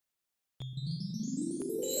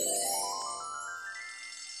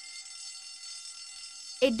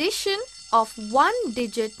Addition of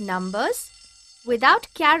one-digit numbers without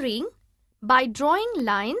carrying by drawing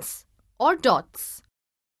lines or dots.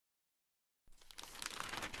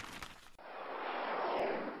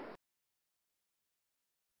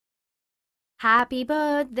 Happy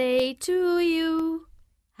birthday to you.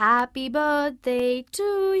 Happy birthday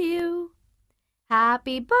to you.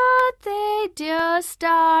 Happy birthday, dear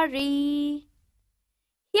Starry.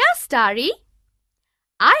 Here, Starry,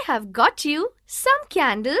 I have got you some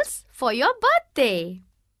candles for your birthday.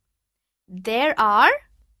 There are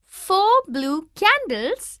 4 blue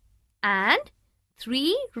candles and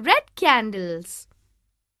 3 red candles.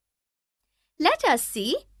 Let us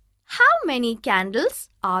see how many candles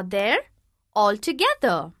are there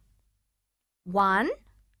altogether. 1,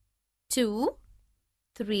 2,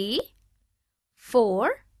 3,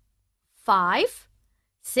 4, 5,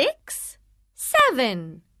 6,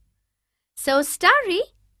 7. So, Starry,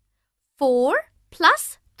 4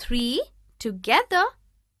 plus 3 together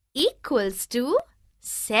equals to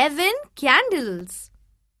 7 candles.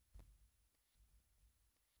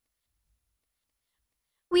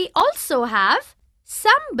 We also have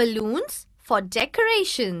some balloons for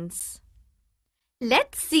decorations.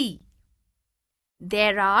 Let's see.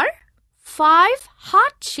 There are 5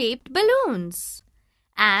 heart-shaped balloons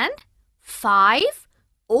and 5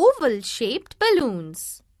 oval-shaped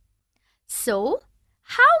balloons. So,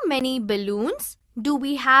 how many balloons do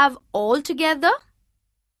we have altogether?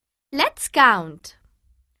 Let's count.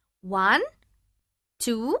 1,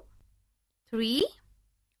 2, 3,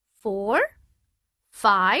 4,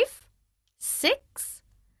 5, 6,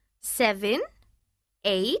 7,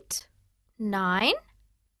 8, 9,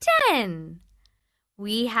 10.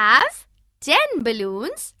 We have 10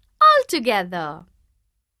 balloons altogether.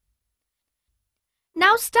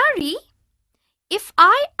 Now, Starry, if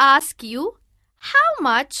I ask you how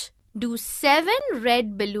much do 7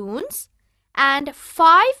 red balloons and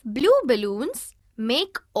 5 blue balloons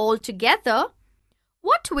make altogether,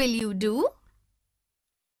 what will you do?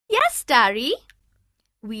 Yes, Starry,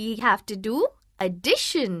 we have to do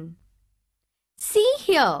addition. See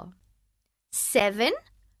here, 7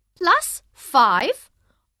 plus 5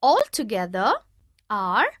 altogether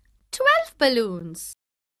are 12 balloons.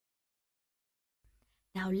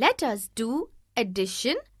 Now let us do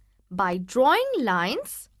addition by drawing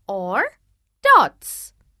lines or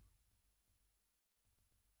dots.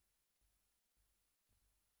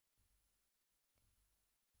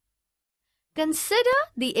 Consider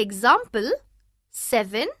the example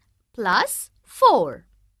 7 plus 4.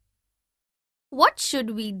 What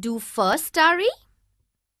should we do first, Starry?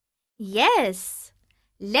 Yes,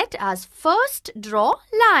 let us first draw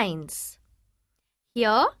lines.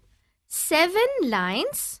 Here, 7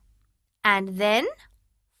 lines and then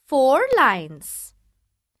 4 lines.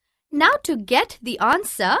 Now to get the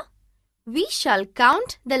answer, we shall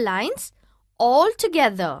count the lines all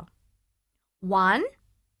together. 1,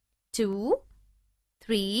 2,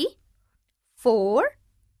 3, 4,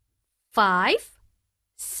 5,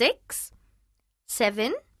 6,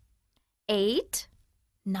 7, 8,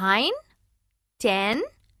 9, 10,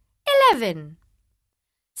 11.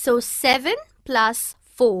 So 7 plus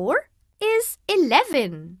 4 is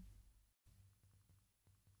 11.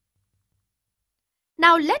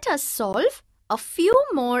 Now let us solve a few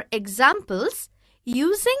more examples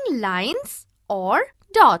using lines or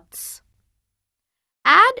dots.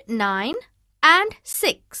 Add 9 and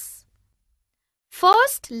 6.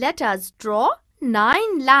 First, let us draw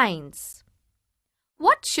 9 lines.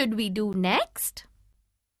 What should we do next?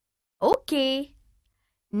 Okay.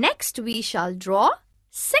 Next, we shall draw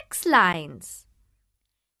 6 lines.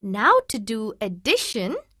 Now to do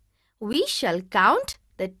addition, we shall count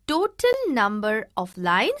the total number of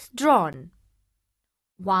lines drawn.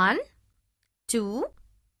 1, 2,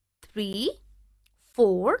 3,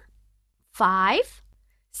 4, 5,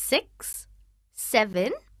 6,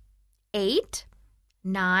 7, 8,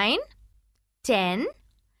 9, 10,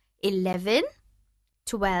 11,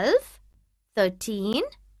 12, 13,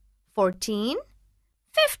 14,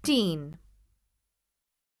 15.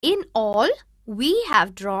 In all, we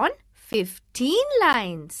have drawn 15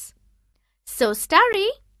 lines. So, Starry,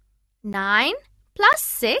 9 plus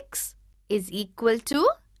 6 is equal to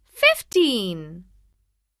 15.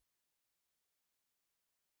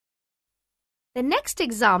 The next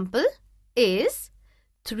example is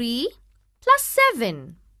 3 plus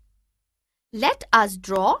 7. Let us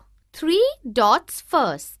draw 3 dots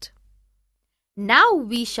first. Now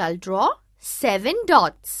we shall draw 7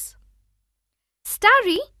 dots.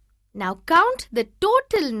 Starry, now count the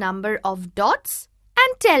total number of dots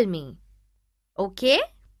and tell me. Okay?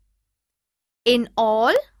 In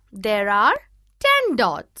all, there are 9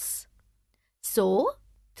 dots. So,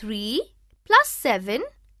 3 plus 7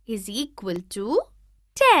 is equal to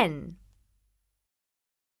 10.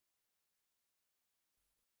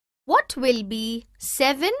 What will be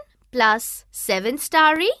 7 plus 7,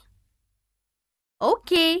 Starry?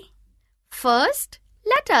 Okay, first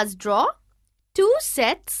let us draw 2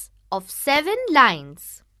 sets of 7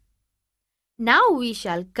 lines. Now we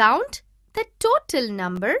shall count the total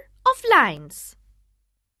number of lines.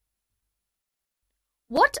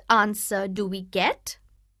 What answer do we get?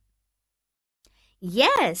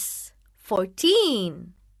 Yes,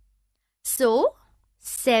 14. So,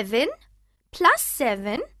 7 plus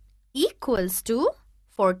 7 equals to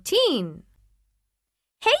 14.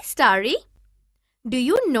 Hey Starry, do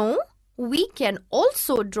you know we can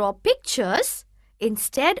also draw pictures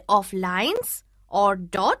instead of lines or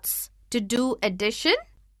dots to do addition?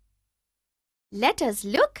 Let us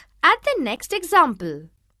look at the next example.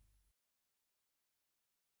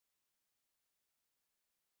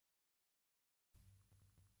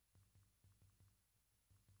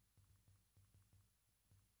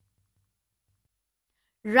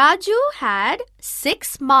 Raju had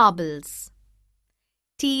 6 marbles.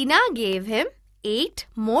 Tina gave him 8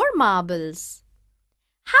 more marbles.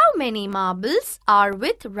 How many marbles are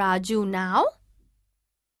with Raju now?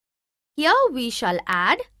 Here we shall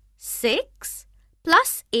add 6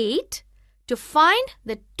 plus 8 to find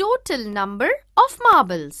the total number of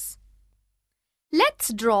marbles.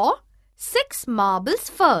 Let's draw 6 marbles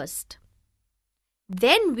first.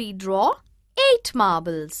 Then we draw 8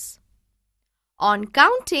 marbles. On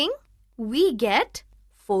counting, we get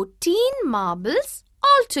 14 marbles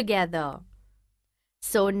altogether.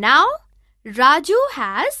 So now, Raju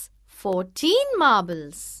has 14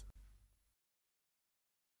 marbles.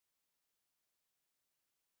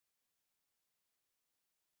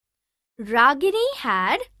 Ragini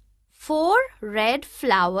had 4 red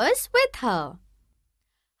flowers with her.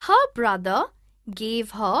 Her brother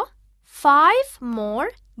gave her 5 more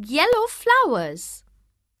yellow flowers.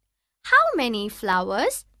 How many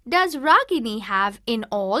flowers does Ragini have in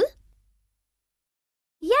all?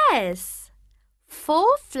 Yes,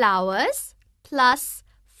 4 flowers plus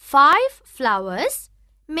 5 flowers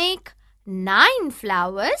make 9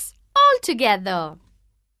 flowers altogether.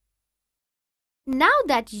 Now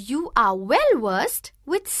that you are well versed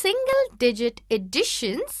with single-digit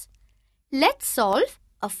additions, let's solve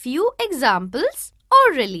a few examples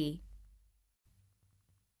orally.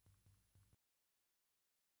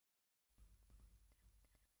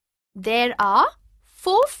 There are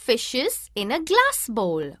 4 fishes in a glass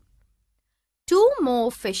bowl. 2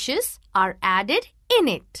 more fishes are added in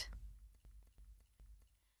it.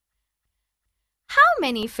 How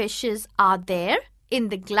many fishes are there in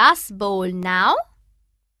the glass bowl now?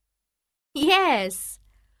 Yes,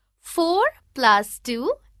 4 plus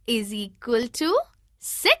 2 is equal to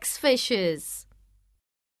 6 fishes.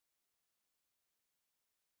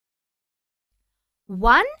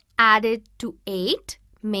 1 added to 8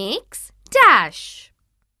 makes dash.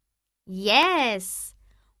 Yes,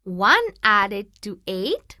 1 added to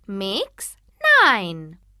 8 makes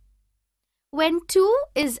 9. When 2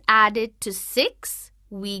 is added to 6,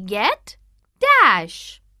 we get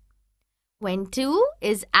dash. When 2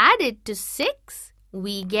 is added to 6,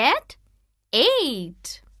 we get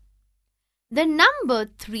 8. The number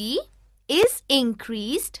 3 is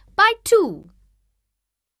increased by 2.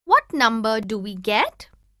 What number do we get?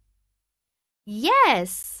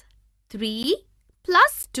 Yes, 3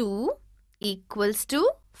 plus 2 equals to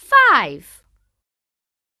 5.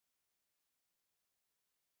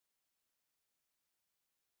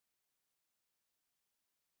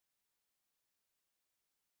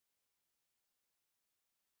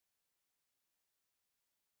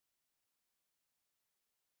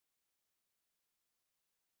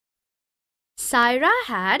 Saira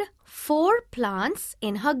had 4 plants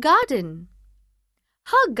in her garden.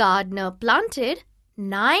 Her gardener planted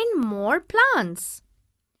 9 more plants.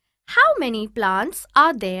 How many plants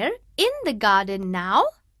are there in the garden now?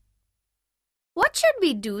 What should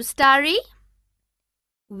we do, Starry?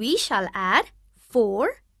 We shall add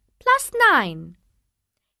 4 plus 9.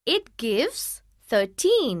 It gives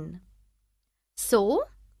 13. So,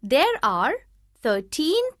 there are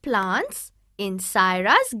 13 plants in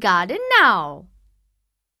Saira's garden now.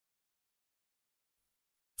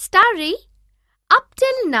 Starry, up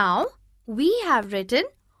till now, we have written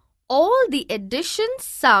all the addition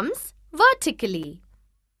sums vertically.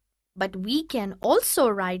 But we can also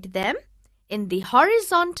write them in the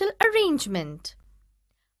horizontal arrangement.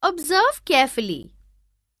 Observe carefully.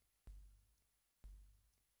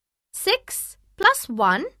 6 plus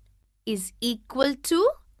 1 is equal to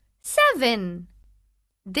 7.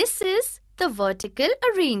 This is the vertical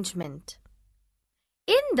arrangement.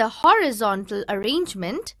 In the horizontal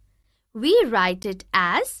arrangement, we write it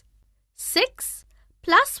as 6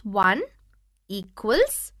 plus 1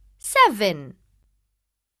 equals 7.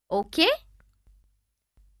 Okay?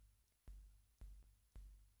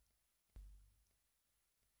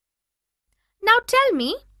 Now tell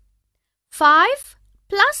me, 5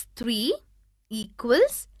 plus 3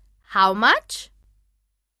 equals how much?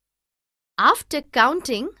 After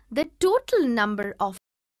counting the total number of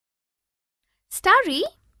Starry,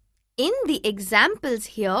 in the examples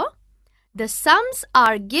here, the sums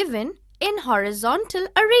are given in horizontal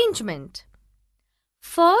arrangement.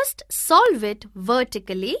 First, solve it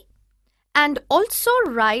vertically and also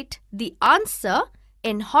write the answer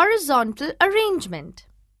in horizontal arrangement.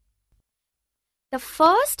 The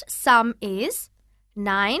first sum is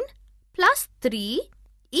 9 plus 3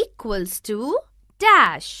 equals to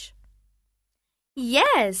dash.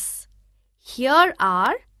 Yes, here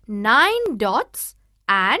are 9 dots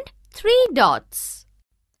and 3 dots.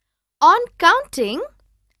 On counting,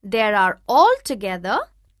 there are altogether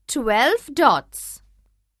 12 dots.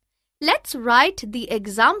 Let's write the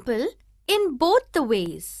example in both the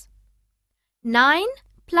ways. 9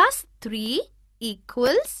 plus 3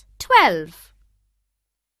 equals 12.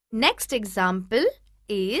 Next example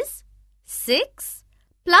is 6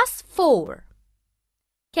 plus 4.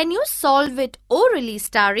 Can you solve it orally,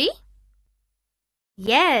 Starry?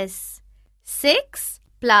 Yes, 6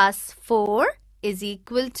 plus 4 is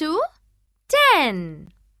equal to 10.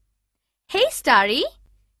 Hey, Starry,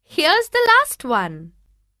 here's the last one.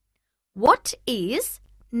 What is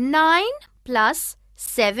 9 plus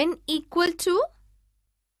 7 equal to?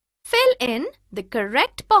 Fill in the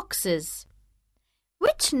correct boxes.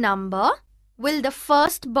 Which number will the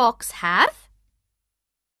first box have?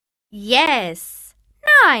 Yes,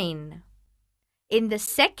 9. In the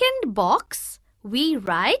second box, we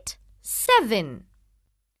write 7.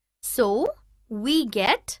 So, we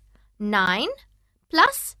get 9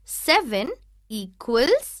 plus 7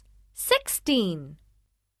 equals 16.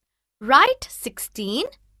 Write 16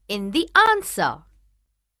 in the answer.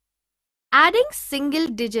 Adding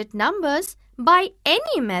single-digit numbers by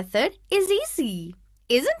any method is easy,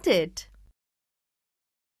 isn't it?